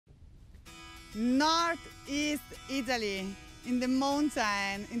Northeast Italy, in the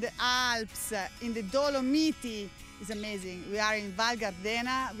mountain, in the Alps, in the Dolomites. It's amazing. We are in Val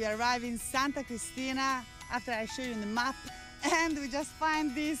Gardena. We arrive in Santa Cristina after I show you the map, and we just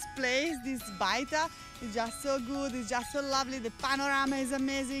find this place, this BAITA. It's just so good. It's just so lovely. The panorama is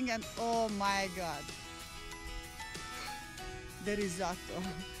amazing, and oh my God, the risotto,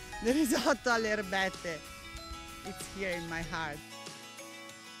 the risotto alle erbette. It's here in my heart.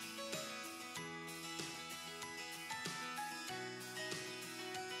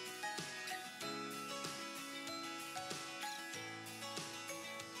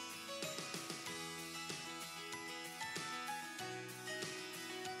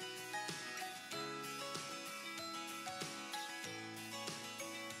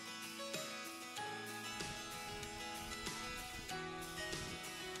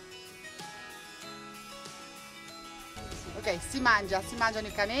 Ok, si mangiano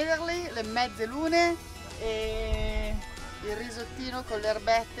i canederli, le mezze lune e il risottino con le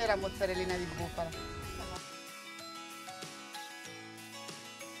erbette e la mozzarellina di bufala.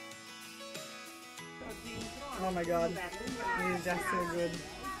 Oh my God, this is just so good.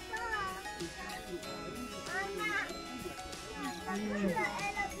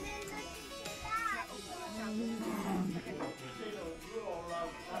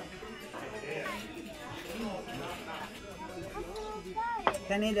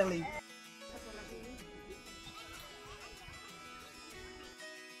 Canederli.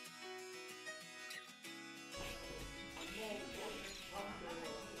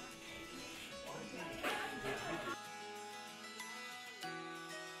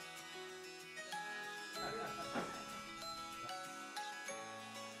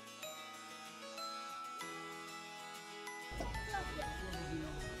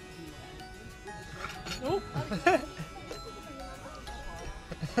 Oh.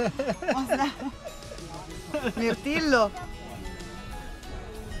 Mirtillo.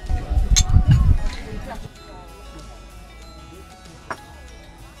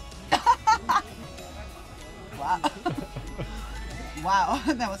 Wow. Wow,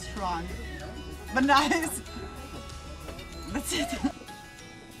 that was strong. But nice. That's it.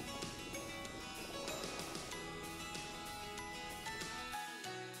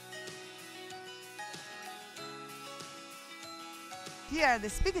 Here they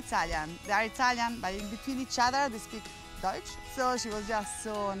speak Italian. They are Italian, but in between each other they speak Deutsch. So she was just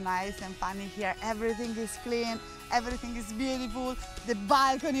so nice and funny here. Everything is clean, everything is beautiful. The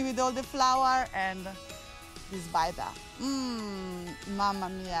balcony with all the flower and this BAITA. Mamma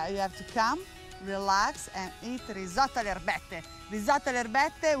mia, you have to come, relax and eat risotto alle erbette. Risotto alle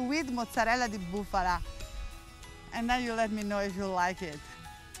erbette with mozzarella di bufala. And then you let me know if you like it.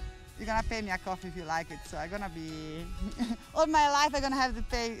 You're gonna pay me a coffee if you like it, so I'm gonna be all my life I'm gonna have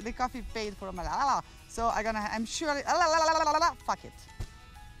the coffee paid for my life. So I'm sure fuck it.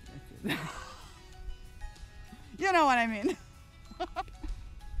 You know what I mean.